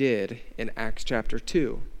than he did in Acts chapter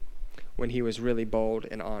 2 when he was really bold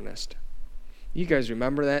and honest. You guys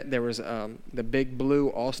remember that? There was the big blue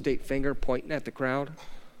all-state finger pointing at the crowd.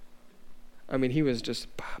 I mean, he was just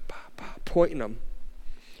pointing them.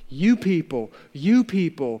 You people, you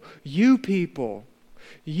people, you people,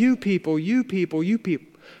 you people, you people, you people.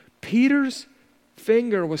 Peter's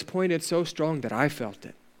finger was pointed so strong that I felt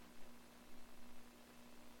it.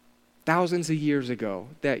 Thousands of years ago,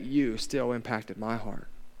 that you still impacted my heart.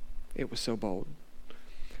 It was so bold.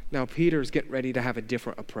 Now Peter's getting ready to have a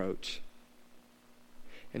different approach.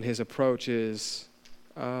 And his approach is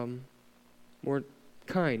more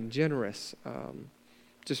kind, generous,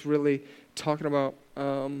 just really talking about,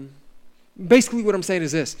 basically what I'm saying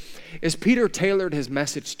is this, is Peter tailored his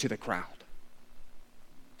message to the crowd.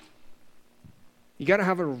 You got to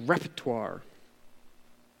have a repertoire.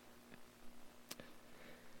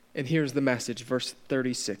 And here's the message, verse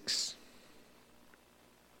 36.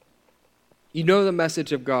 You know the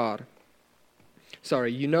message God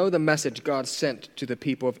sent to the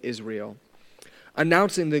people of Israel,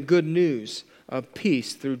 announcing the good news of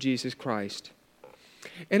peace through Jesus Christ.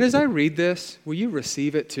 And as I read this, will you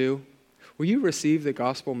receive it too? Will you receive the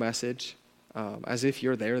gospel message as if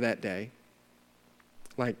you're there that day?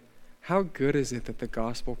 Like, how good is it that the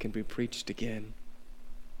gospel can be preached again?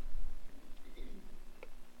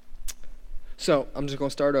 So, I'm just going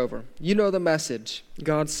to start over. You know the message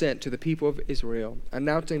God sent to the people of Israel,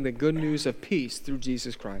 announcing the good news of peace through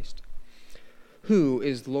Jesus Christ, who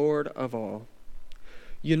is Lord of all.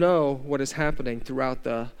 You know what is happening throughout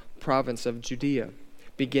the province of Judea,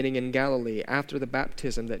 beginning in Galilee after the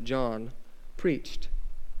baptism that John preached.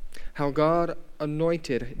 How God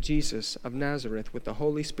anointed Jesus of Nazareth with the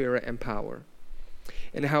Holy Spirit and power,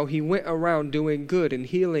 and how he went around doing good and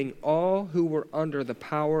healing all who were under the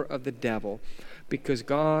power of the devil, because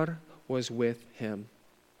God was with him.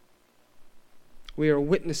 We are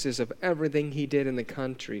witnesses of everything he did in the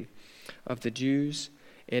country of the Jews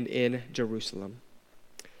and in Jerusalem.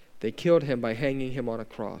 They killed him by hanging him on a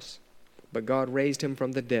cross, but God raised him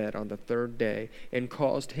from the dead on the third day and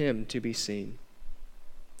caused him to be seen.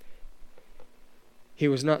 He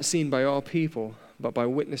was not seen by all people, but by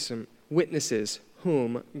witnesses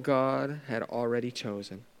whom God had already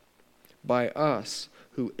chosen, by us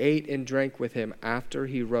who ate and drank with him after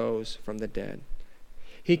he rose from the dead.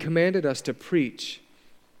 He commanded us to preach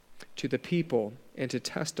to the people and to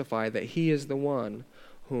testify that he is the one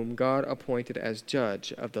whom God appointed as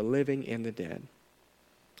judge of the living and the dead.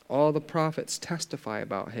 All the prophets testify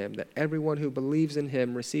about him, that everyone who believes in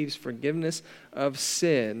him receives forgiveness of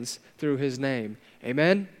sins through his name.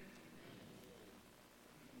 Amen?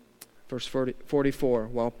 Verse 44,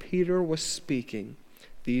 while Peter was speaking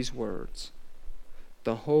these words,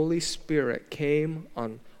 the Holy Spirit came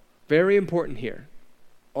on, very important here,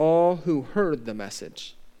 all who heard the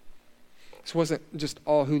message. This wasn't just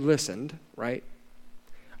all who listened, right?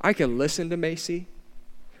 I can listen to Macy,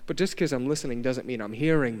 but just because I'm listening doesn't mean I'm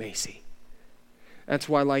hearing Macy. That's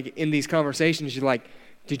why, like, in these conversations, you're like,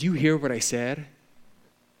 did you hear what I said?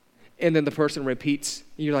 And then the person repeats,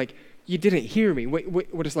 you're like, you didn't hear me.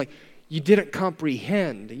 What is like, you didn't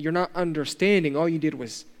comprehend. You're not understanding. All you did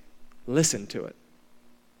was listen to it.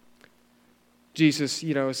 Jesus,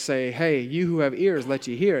 say, hey, you who have ears, let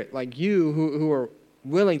you hear it. Like you who are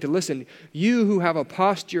willing to listen. You who have a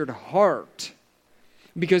postured heart.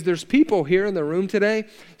 Because there's people here in the room today,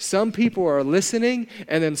 some people are listening,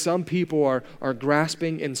 and then some people are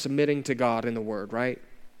grasping and submitting to God in the Word, right?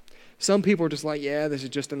 Some people are just like, yeah, this is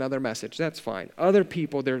just another message. That's fine. Other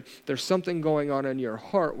people, there's something going on in your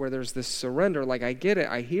heart where there's this surrender, like, I get it,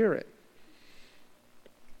 I hear it.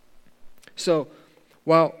 So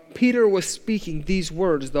while Peter was speaking these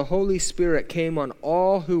words, the Holy Spirit came on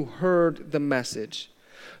all who heard the message.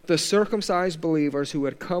 The circumcised believers who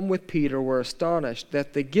had come with Peter were astonished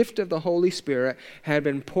that the gift of the Holy Spirit had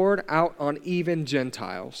been poured out on even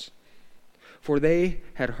Gentiles, for they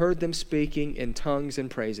had heard them speaking in tongues and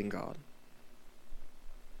praising God.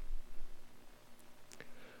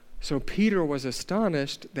 So Peter was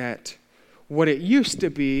astonished that what it used to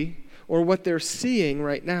be, or what they're seeing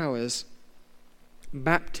right now, is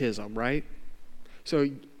baptism, right? So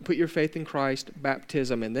put your faith in Christ,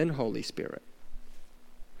 baptism, and then Holy Spirit.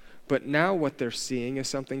 But now what they're seeing is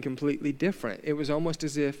something completely different. It was almost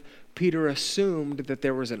as if Peter assumed that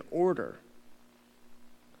there was an order,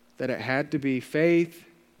 that it had to be faith,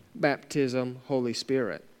 baptism, Holy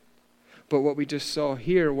Spirit. But what we just saw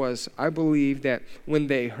here was, I believe that when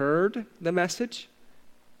they heard the message,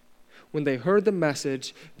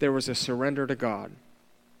 there was a surrender to God.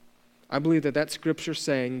 I believe that scripture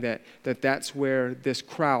saying that's where this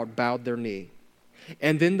crowd bowed their knee.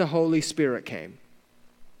 And then the Holy Spirit came.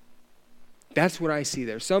 That's what I see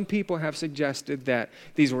there. Some people have suggested that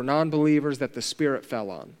these were non-believers that the Spirit fell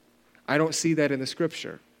on. I don't see that in the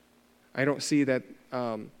scripture. I don't see that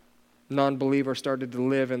non-believers started to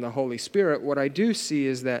live in the Holy Spirit. What I do see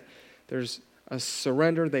is that there's a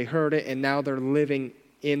surrender, they heard it, and now they're living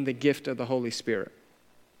in the gift of the Holy Spirit.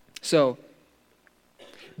 So,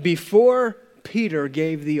 before Peter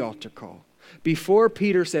gave the altar call, before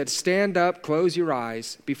Peter said, stand up, close your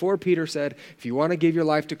eyes, before Peter said, if you want to give your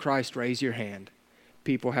life to Christ, raise your hand,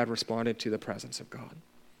 people had responded to the presence of God.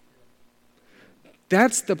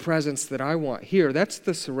 That's the presence that I want here. That's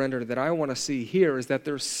the surrender that I want to see here, is that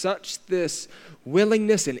there's such this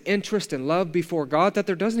willingness and interest and love before God that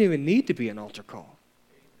there doesn't even need to be an altar call.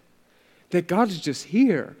 That God is just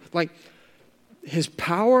here. Like, His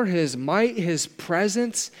power, His might, His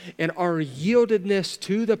presence, and our yieldedness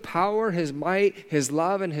to the power, His might, His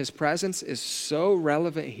love, and His presence is so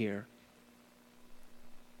relevant here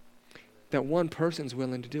that one person's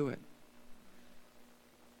willing to do it.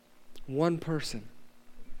 One person.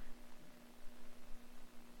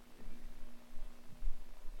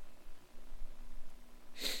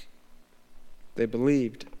 They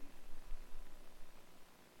believed.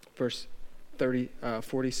 Verse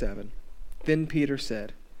 47. Then Peter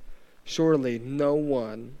said, surely no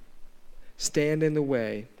one stand in the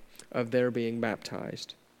way of their being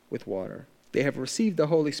baptized with water. They have received the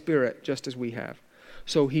Holy Spirit just as we have.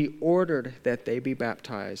 So he ordered that they be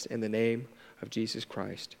baptized in the name of Jesus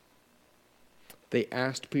Christ. They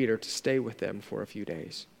asked Peter to stay with them for a few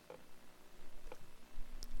days.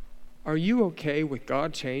 Are you okay with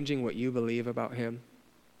God changing what you believe about Him?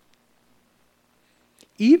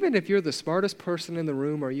 Even if you're the smartest person in the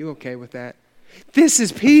room, are you okay with that? This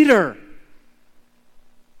is Peter.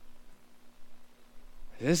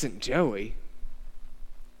 It isn't Joey.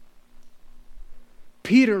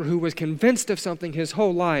 Peter, who was convinced of something his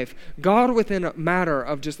whole life, God within a matter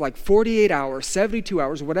of just like 48 hours, 72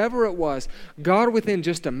 hours, whatever it was, God within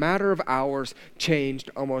just a matter of hours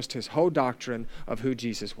changed almost his whole doctrine of who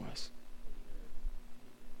Jesus was.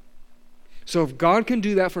 So if God can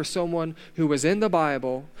do that for someone who was in the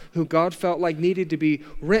Bible, who God felt like needed to be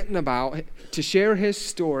written about, to share his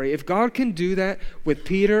story, if God can do that with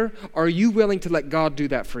Peter, are you willing to let God do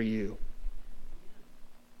that for you?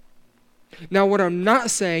 Now, what I'm not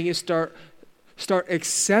saying is start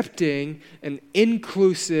accepting an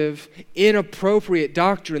inclusive, inappropriate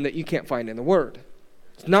doctrine that you can't find in the Word.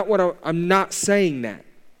 It's not what I'm not saying that.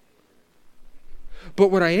 But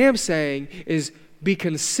what I am saying is be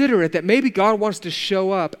considerate that maybe God wants to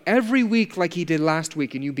show up every week like He did last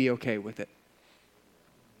week and you be okay with it.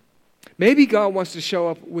 Maybe God wants to show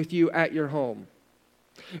up with you at your home.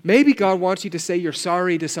 Maybe God wants you to say you're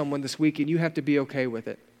sorry to someone this week and you have to be okay with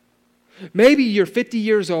it. Maybe you're 50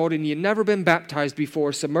 years old and you've never been baptized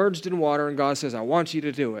before, submerged in water, and God says, I want you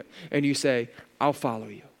to do it. And you say, I'll follow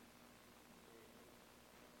you.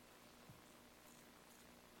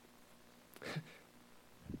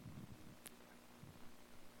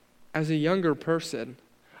 As a younger person,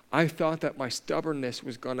 I thought that my stubbornness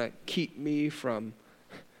was going to keep me from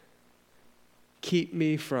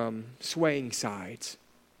swaying sides.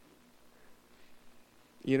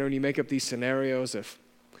 You know, and you make up these scenarios of,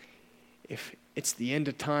 if it's the end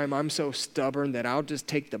of time, I'm so stubborn that I'll just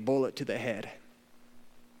take the bullet to the head.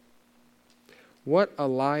 What a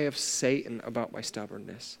lie of Satan about my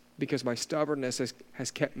stubbornness. Because my stubbornness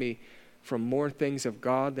has kept me from more things of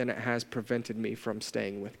God than it has prevented me from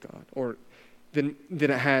staying with God, or than it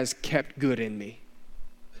has kept good in me.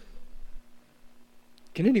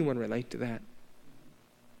 Can anyone relate to that?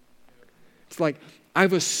 It's like I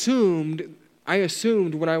assumed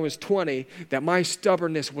when I was 20 that my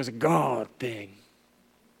stubbornness was a God thing.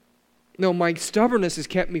 No, my stubbornness has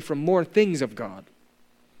kept me from more things of God.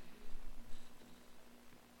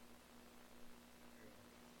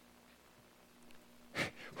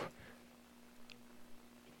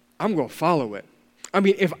 I'm going to follow it. I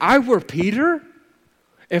mean, if I were Peter,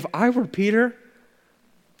 there's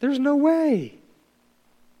no way.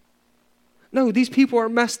 No, these people are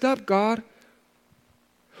messed up, God.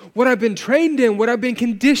 What I've been trained in, what I've been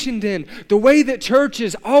conditioned in, the way that church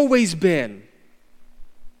has always been.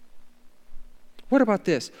 What about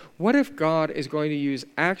this? What if God is going to use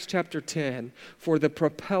Acts chapter 10 for the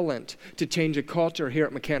propellant to change a culture here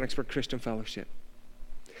at Mechanicsburg Christian Fellowship?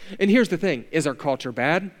 And here's the thing. Is our culture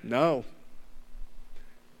bad? No.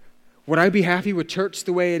 Would I be happy with church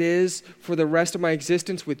the way it is for the rest of my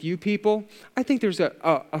existence with you people? I think there's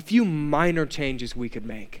a few minor changes we could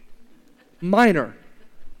make. Minor.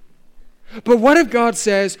 But what if God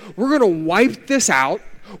says, we're going to wipe this out,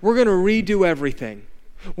 we're going to redo everything?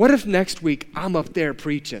 What if next week I'm up there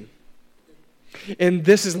preaching and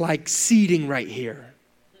this is like seating right here?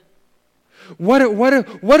 What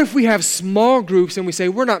if we have small groups and we say,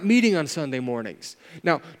 we're not meeting on Sunday mornings?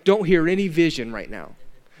 Now, don't hear any vision right now.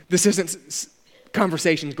 This isn't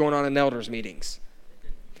conversations going on in elders meetings.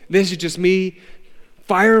 This is just me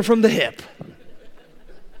firing from the hip.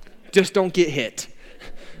 Just don't get hit.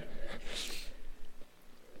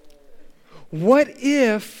 What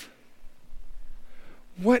if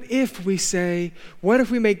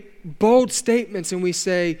we make bold statements and we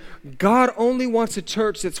say, God only wants a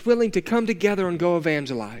church that's willing to come together and go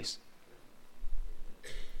evangelize?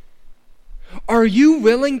 Are you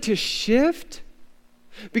willing to shift?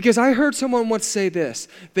 Because I heard someone once say this.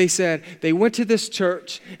 They said they went to this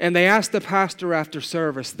church and they asked the pastor after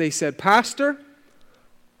service. They said, Pastor,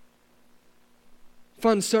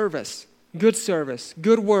 fun service,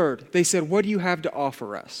 good word. They said, what do you have to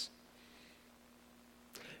offer us?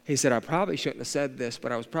 He said, I probably shouldn't have said this,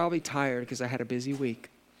 but I was probably tired because I had a busy week.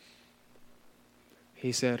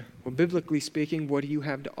 He said, well, biblically speaking, what do you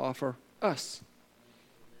have to offer us?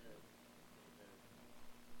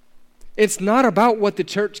 It's not about what the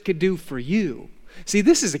church could do for you. See,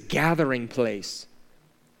 this is a gathering place.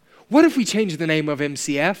 What if we change the name of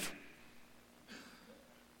MCF?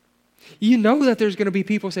 You know that there's going to be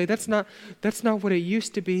people say, that's not what it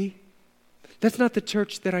used to be. That's not the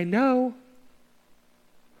church that I know.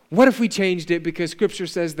 What if we changed it because Scripture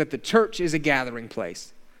says that the church is a gathering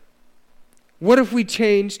place? What if we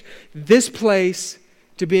changed this place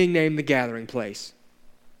to being named the gathering place?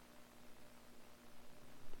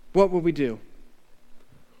 What would we do?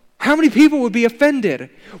 How many people would be offended?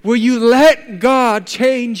 Will you let God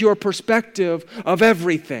change your perspective of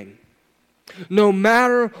everything? No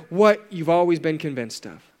matter what you've always been convinced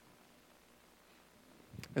of.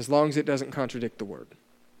 As long as it doesn't contradict the Word.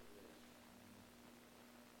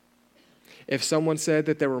 If someone said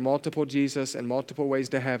that there were multiple Jesus and multiple ways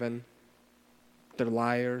to heaven, they're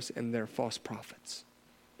liars and they're false prophets,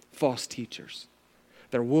 false teachers.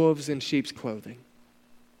 They're wolves in sheep's clothing.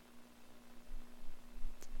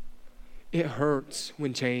 It hurts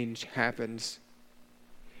when change happens.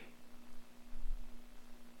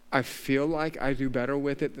 I feel like I do better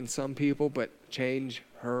with it than some people, but change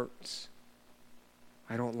hurts.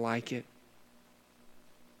 I don't like it.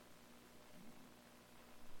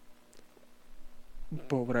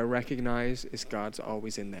 But what I recognize is God's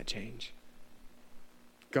always in that change.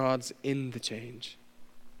 God's in the change.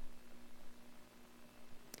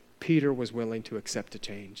 Peter was willing to accept a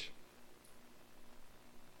change.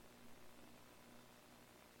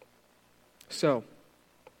 So,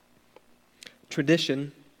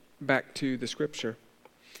 tradition, back to the Scripture.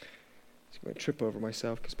 I'm going to trip over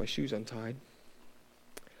myself because my shoe's untied.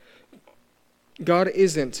 God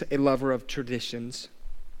isn't a lover of traditions.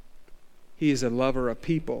 He is a lover of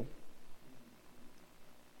people.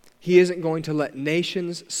 He isn't going to let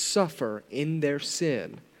nations suffer in their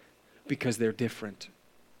sin because they're different.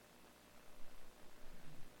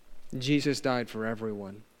 Jesus died for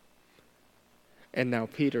everyone. And now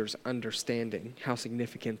Peter's understanding how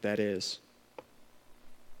significant that is.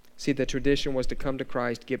 See, the tradition was to come to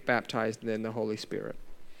Christ, get baptized, and then the Holy Spirit.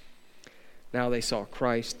 Now they saw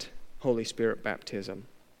Christ, Holy Spirit baptism.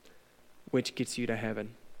 Which gets you to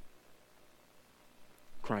heaven?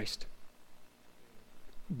 Christ.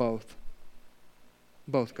 Both.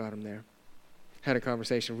 Both got him there. Had a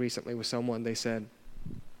conversation recently with someone. They said,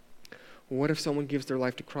 well, what if someone gives their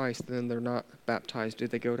life to Christ and then they're not baptized? Do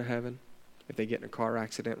they go to heaven? If they get in a car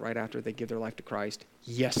accident right after they give their life to Christ?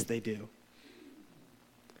 Yes, they do.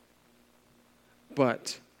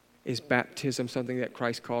 But Is baptism something that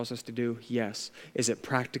Christ calls us to do? Yes. Is it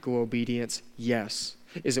practical obedience? Yes.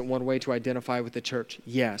 Is it one way to identify with the church?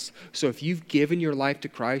 Yes. So if you've given your life to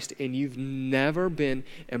Christ and you've never been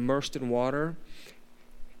immersed in water,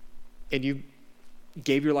 and you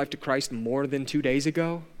gave your life to Christ more than 2 days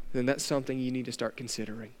ago, then that's something you need to start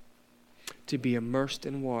considering. To be immersed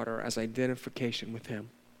in water as identification with Him.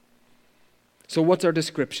 So what's our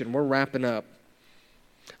description? We're wrapping up.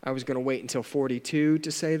 I was going to wait until 42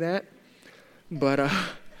 to say that, but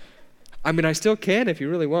I still can if you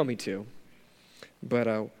really want me to.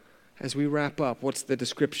 But as we wrap up, what's the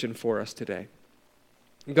description for us today?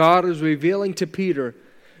 God is revealing to Peter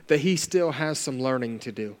that he still has some learning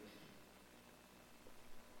to do.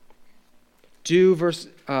 Jew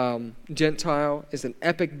versus Gentile is an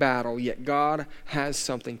epic battle, yet God has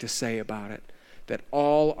something to say about it, that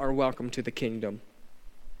all are welcome to the kingdom.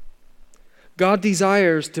 God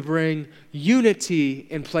desires to bring unity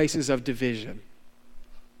in places of division.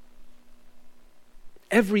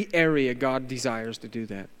 Every area God desires to do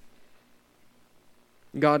that.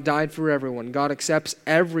 God died for everyone. God accepts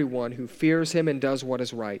everyone who fears Him and does what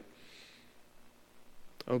is right.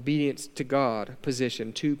 Obedience to God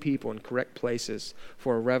position two people in correct places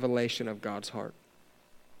for a revelation of God's heart.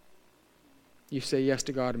 You say yes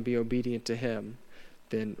to God and be obedient to Him,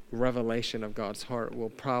 then revelation of God's heart will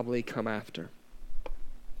probably come after.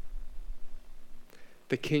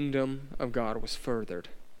 The kingdom of God was furthered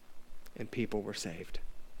and people were saved.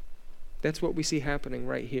 That's what we see happening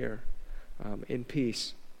right here in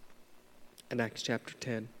peace in Acts chapter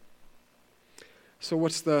 10. So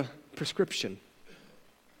what's the prescription?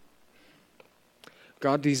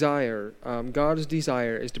 God's desire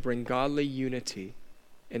is to bring godly unity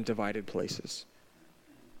in divided places.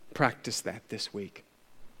 Practice that this week.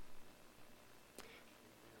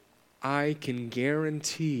 I can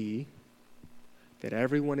guarantee that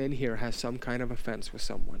everyone in here has some kind of offense with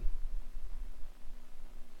someone.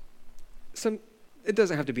 It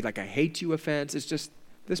doesn't have to be like a hate you offense. It's just,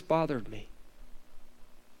 this bothered me.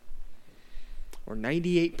 Or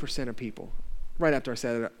 98% of people. Right after I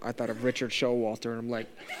said it, I thought of Richard Showalter, and I'm like,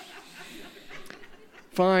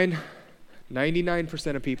 fine,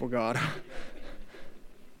 99% of people, God.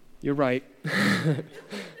 You're right.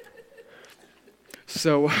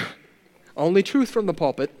 So, only truth from the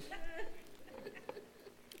pulpit.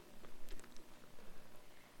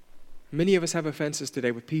 Many of us have offenses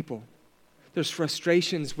today with people. There's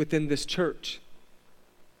frustrations within this church.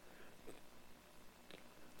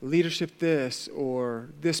 Leadership this, or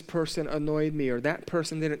this person annoyed me, or that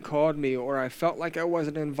person didn't call me, or I felt like I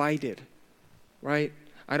wasn't invited, right?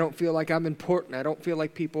 I don't feel like I'm important. I don't feel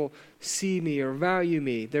like people see me or value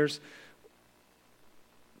me. There's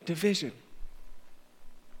division.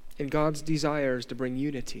 And God's desire is to bring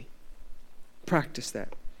unity. Practice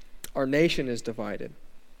that. Our nation is divided.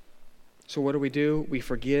 So what do? We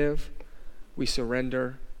forgive, we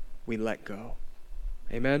surrender, we let go.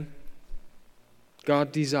 Amen?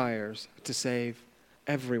 God desires to save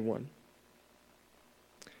everyone.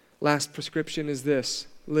 Last prescription is this: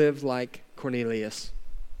 live like Cornelius.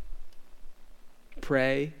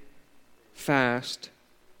 Pray, fast,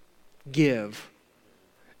 give,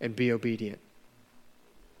 and be obedient.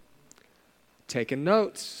 Taking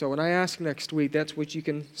notes, so when I ask next week, that's what you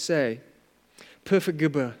can say.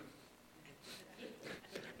 Purfagubba.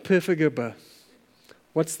 Purfagubba.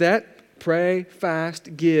 What's that? Pray,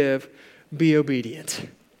 fast, give, be obedient.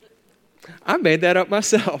 I made that up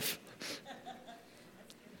myself.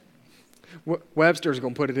 Webster's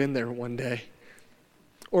going to put it in there one day.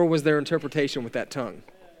 Or was there interpretation with that tongue?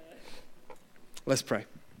 Let's pray.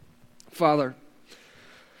 Father,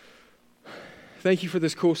 thank you for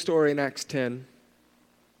this cool story in Acts 10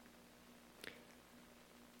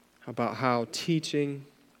 about how teaching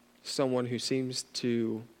someone who seems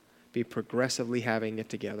to be progressively having it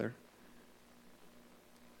together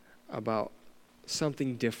about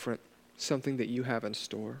something different, something that you have in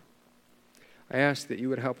store. I ask that you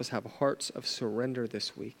would help us have hearts of surrender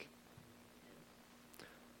this week,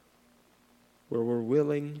 where we're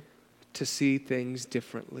willing to see things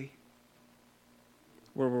differently,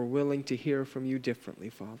 where we're willing to hear from you differently,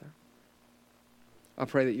 Father. I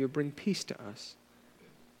pray that you would bring peace to us.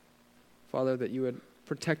 Father, that you would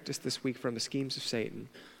protect us this week from the schemes of Satan.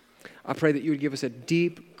 I pray that you would give us a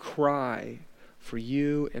deep cry for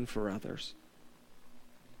you and for others.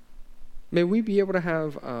 May we be able to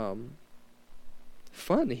have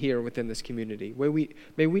fun here within this community.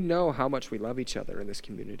 May we know how much we love each other in this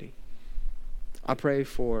community. I pray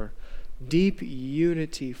for deep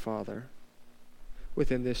unity, Father,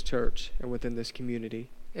 within this church and within this community,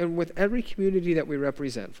 and with every community that we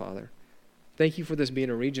represent, Father, Thank you for this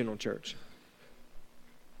being a regional church.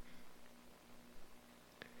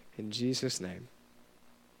 In Jesus' name,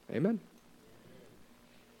 amen.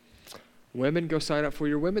 Women, go sign up for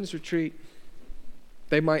your women's retreat.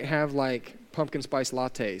 They might have like pumpkin spice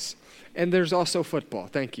lattes. And there's also football.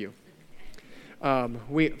 Thank you.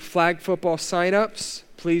 Flag football sign-ups.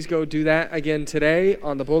 Please go do that again today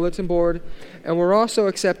on the bulletin board. And we're also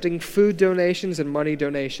accepting food donations and money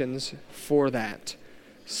donations for that.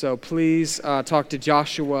 So please talk to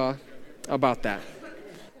Joshua about that.